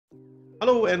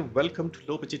Hello and welcome to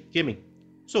Low Budget Gaming.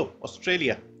 So,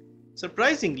 Australia.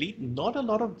 Surprisingly, not a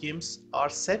lot of games are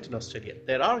set in Australia.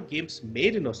 There are games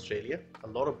made in Australia. A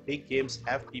lot of big games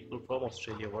have people from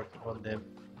Australia working on them.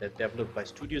 They're developed by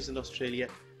studios in Australia.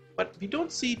 But we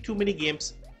don't see too many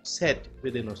games set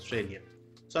within Australia.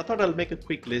 So I thought I'll make a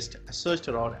quick list. I searched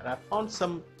around and I found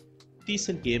some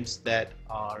decent games that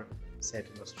are set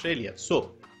in Australia.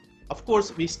 So, of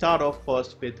course, we start off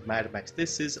first with Mad Max.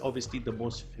 This is obviously the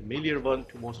most familiar one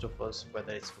to most of us,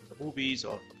 whether it's from the movies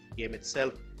or the game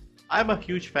itself. I'm a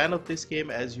huge fan of this game,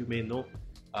 as you may know.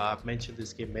 I've mentioned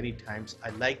this game many times. I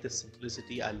like the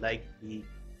simplicity, I like the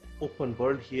open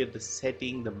world here, the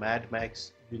setting, the Mad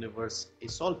Max universe.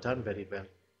 It's all done very well.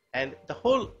 And the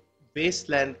whole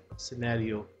wasteland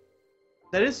scenario,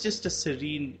 there is just a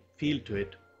serene feel to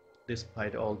it,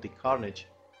 despite all the carnage.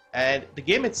 And the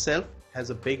game itself has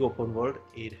a big open world.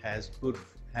 It has good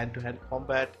hand-to-hand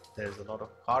combat. There's a lot of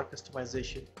car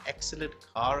customization, excellent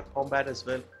car combat as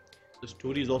well. The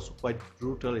story is also quite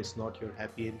brutal. It's not your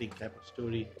happy ending type of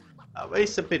story.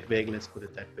 It's a bit vague, let's put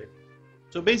it that way.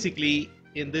 So basically,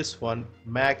 in this one,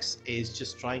 Max is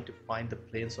just trying to find the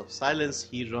plains of silence.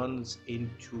 He runs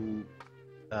into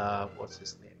what's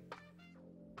his name?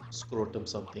 Scrotum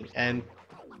something, and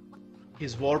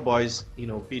his war boys,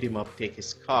 beat him up, take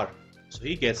his car. So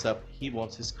he gets up, he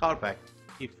wants his car back.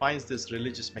 He finds this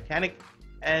religious mechanic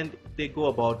and they go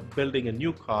about building a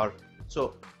new car.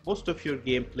 So most of your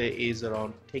gameplay is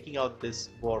around taking out this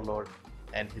warlord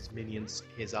and his minions,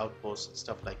 his outposts and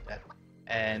stuff like that,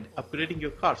 and upgrading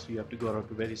your car. So you have to go around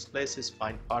to various places,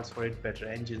 find parts for it, better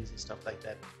engines and stuff like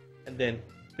that, and then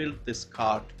build this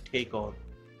car to take on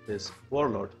this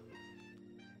warlord.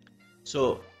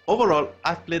 So overall,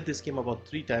 I've played this game about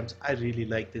 3 times. I really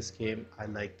like this game. I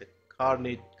like the car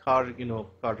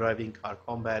driving, car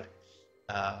combat.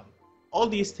 All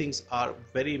these things are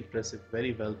very impressive,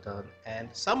 very well done, and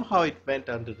somehow it went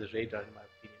under the radar in my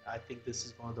opinion. I think this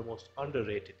is one of the most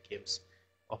underrated games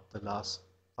of the last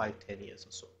 5-10 years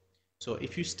or so. So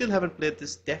if you still haven't played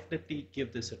this, definitely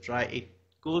give this a try. It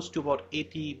goes to about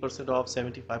 80% off,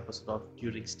 75% off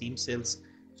during Steam sales,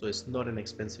 so it's not an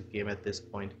expensive game at this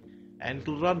point. And it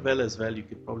will run well as well. You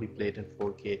could probably play it in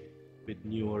 4K with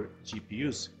newer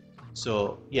GPUs.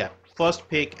 So yeah, first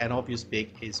pick and obvious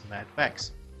pick is Mad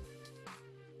Max.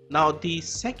 Now the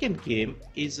second game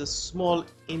is a small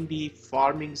indie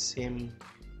farming sim,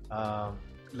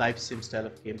 life sim style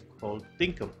of game called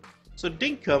Dinkum. So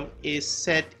Dinkum is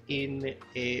set in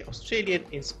a Australian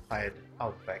inspired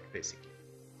outback basically.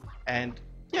 And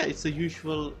yeah, it's the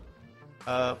usual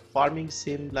farming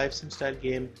sim, life sim style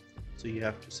game. So you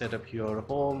have to set up your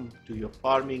home, do your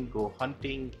farming, go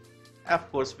hunting.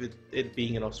 Of course, with it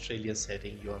being an Australian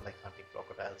setting, you're like hunting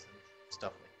crocodiles and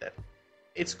stuff like that.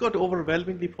 It's got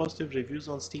overwhelmingly positive reviews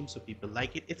on Steam, so people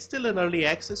like it. It's still in early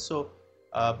access, so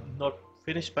not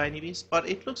finished by any means, but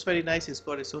it looks very nice. It's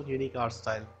got its own unique art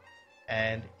style,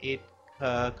 and it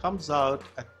comes out,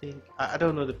 I think, I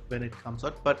don't know when it comes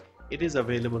out, but it is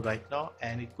available right now,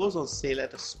 and it goes on sale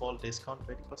at a small discount,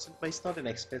 20%, but it's not an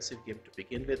expensive game to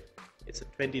begin with. It's a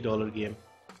 $20 game,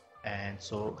 and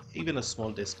so even a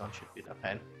small discount should be enough.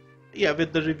 And yeah,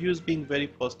 with the reviews being very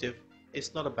positive,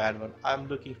 it's not a bad one. I'm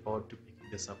looking forward to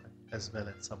picking this up as well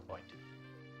at some point.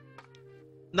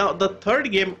 Now the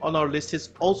third game on our list is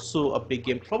also a big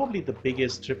game, probably the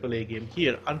biggest AAA game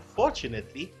here.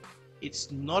 Unfortunately,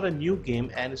 it's not a new game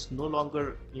and it's no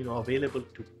longer available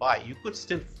to buy. You could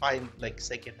still find like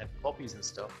second-hand copies and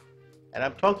stuff, and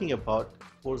I'm talking about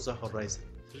Forza Horizon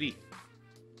 3.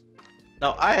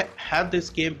 Now I have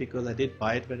this game because I did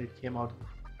buy it when it came out,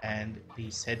 and the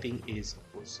setting is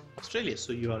of course Australia.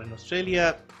 So you are in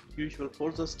Australia, usual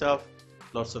Forza stuff,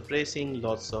 lots of racing,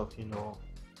 lots of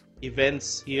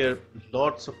events here,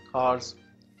 lots of cars,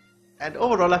 and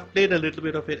overall I've played a little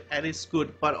bit of it and it's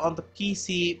good. But on the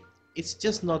PC, it's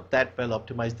just not that well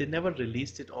optimized. They never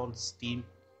released it on Steam,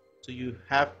 so you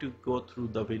have to go through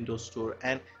the Windows Store,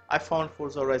 and I found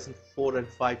Forza Horizon 4 and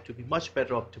 5 to be much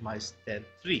better optimized than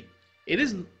 3. It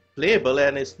is playable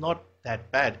and it's not that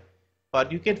bad,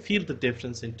 but you can feel the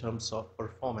difference in terms of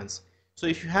performance. So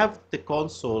if you have the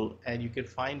console and you can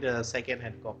find a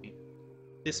second-hand copy,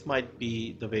 this might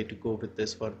be the way to go with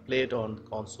this one. Play it on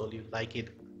console, you like it,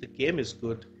 the game is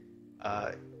good.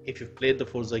 If you've played the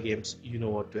Forza games, you know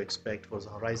what to expect, Forza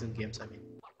Horizon games I mean.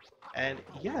 And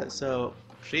yeah, it's a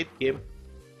great game.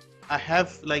 I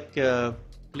have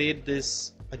played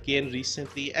this again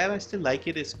recently and I still like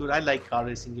it. It's good. I like car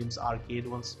racing games, arcade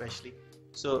ones especially.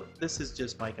 So this is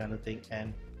just my kind of thing,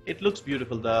 and it looks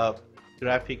beautiful. The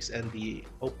graphics and the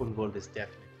open world is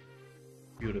definitely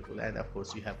beautiful, and of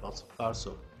course you have lots of cars,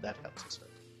 so that helps as well.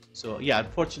 So yeah,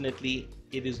 unfortunately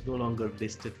it is no longer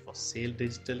listed for sale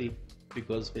digitally,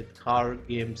 because with car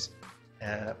games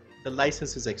the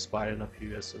licenses expire in a few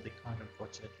years, so they can't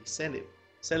unfortunately sell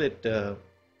it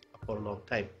for a long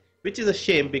time, which is a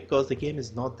shame because the game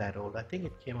is not that old. I think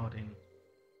it came out in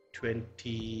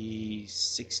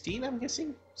 2016, I'm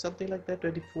guessing, something like that,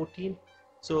 2014.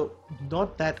 So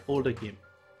not that old a game.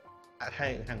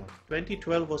 Hang on,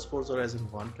 2012 was Forza Horizon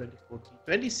 1, 2014,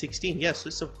 2016, yes, so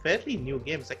it's a fairly new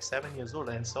game. It's like 7 years old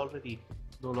and it's already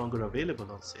no longer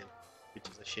available on sale, which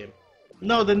is a shame.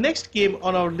 Now the next game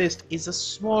on our list is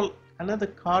another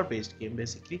car-based game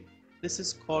basically. This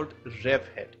is called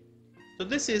Revhead. So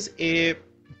this is a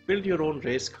build your own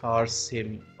race car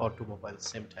sim, automobile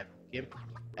sim type of game,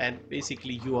 and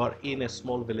basically you are in a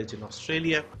small village in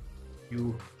Australia.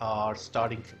 You are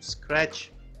starting from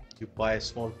scratch. You buy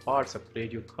small parts,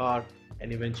 upgrade your car,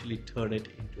 and eventually turn it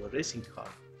into a racing car.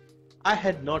 I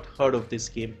had not heard of this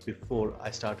game before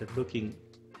I started looking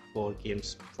for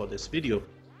games for this video,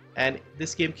 and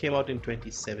this game came out in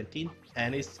 2017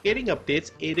 and it's getting updates.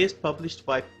 It is published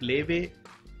by Playway.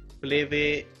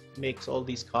 Playway makes all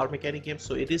these car mechanic games,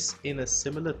 so it is in a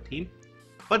similar theme,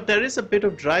 but there is a bit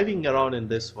of driving around in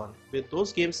this one. With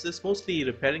those games it's mostly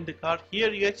repairing the car.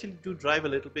 Here you actually do drive a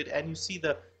little bit, and you see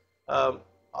the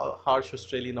harsh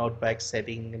Australian outback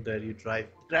setting where you drive.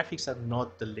 The graphics are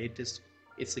not the latest.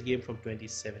 It's a game from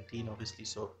 2017 obviously,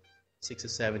 so 6 or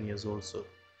 7 years old, so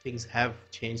things have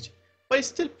changed, but it's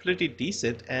still pretty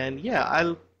decent. And yeah,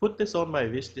 I'll put this on my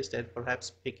wish list and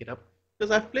perhaps pick it up,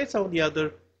 because I've played some of the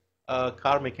other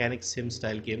car mechanic sim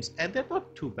style games and they're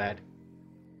not too bad.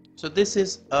 So this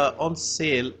is on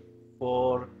sale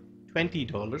for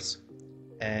 $20,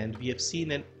 and we have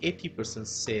seen an 80%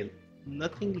 sale.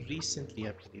 Nothing recently,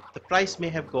 I believe. The price may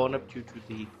have gone up due to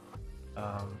the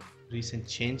recent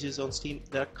changes on Steam.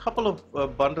 There are a couple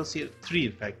of bundles here, 3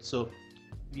 in fact. So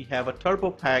we have a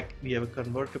turbo pack, we have a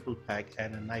convertible pack,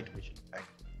 and a night vision pack.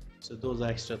 So those are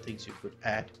extra things you could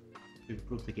add to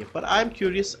improve the game. But I'm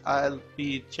curious, I'll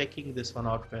be checking this one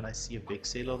out when I see a big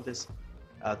sale on this.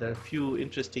 There are a few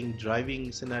interesting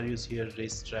driving scenarios here,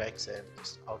 race tracks and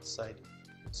just outside.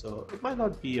 So it might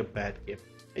not be a bad game.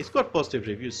 It's got positive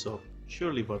reviews, so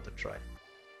surely worth a try.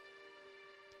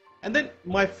 And then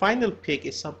my final pick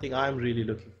is something I'm really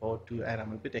looking forward to, and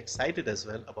I'm a bit excited as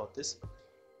well about this.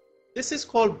 This is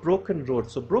called Broken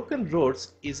Roads. So Broken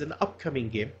Roads is an upcoming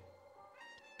game.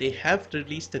 They have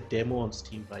released a demo on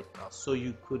Steam right now, so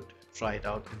you could try it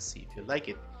out and see if you like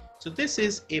it. So this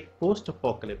is a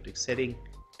post-apocalyptic setting,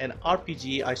 an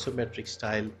RPG isometric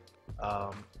style,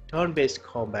 turn-based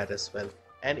combat as well.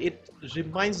 And it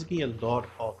reminds me a lot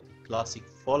of the classic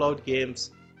Fallout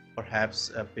games, perhaps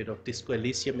a bit of Disco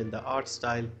Elysium in the art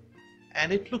style,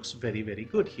 and it looks very, very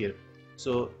good here.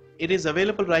 So it is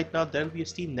available right now. There will be a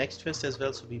Steam Next Fest as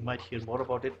well, so we might hear more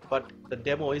about it, but the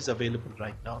demo is available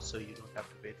right now, so you don't have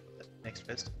to wait for the Next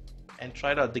Fest and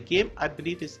try it out. The game, I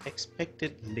believe, is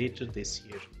expected later this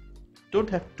year. Don't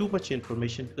have too much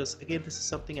information because again, this is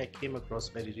something I came across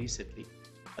very recently.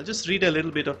 I'll just read a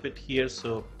little bit of it here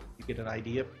so you get an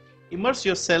idea. Immerse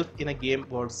yourself in a game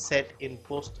world set in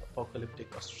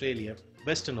post-apocalyptic Australia,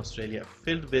 Western Australia,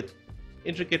 filled with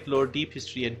intricate lore, deep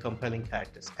history, and compelling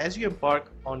characters. As you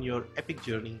embark on your epic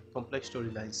journey, complex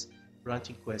storylines,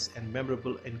 branching quests, and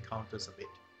memorable encounters await.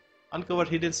 Uncover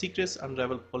hidden secrets,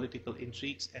 unravel political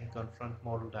intrigues, and confront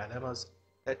moral dilemmas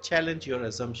that challenge your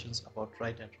assumptions about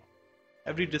right and wrong.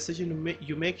 Every decision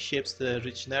you make shapes the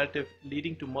rich narrative,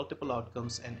 leading to multiple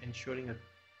outcomes and ensuring a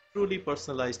truly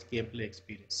personalized gameplay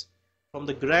experience. From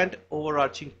the grand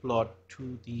overarching plot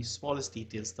to the smallest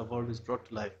details, the world is brought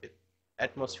to life with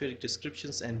atmospheric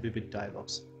descriptions and vivid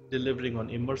dialogues, delivering on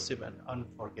immersive and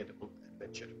unforgettable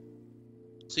adventure.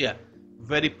 So yeah,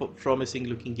 very promising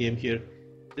looking game here.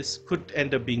 This could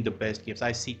end up being the best games.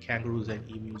 I see kangaroos and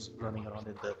emus running around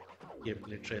in the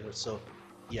gameplay trailer. So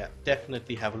yeah,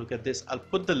 definitely have a look at this. I'll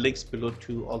put the links below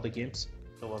to all the games,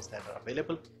 the ones that are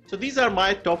available. So these are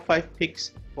my top 5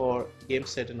 picks for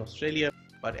games set in Australia.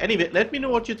 But anyway, let me know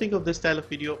what you think of this style of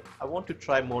video. I want to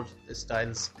try more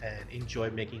styles and enjoy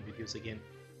making videos again.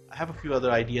 I have a few other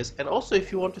ideas, and also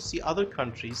if you want to see other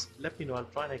countries, let me know. I'll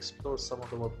try and explore some of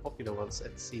the more popular ones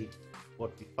and see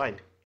what we find.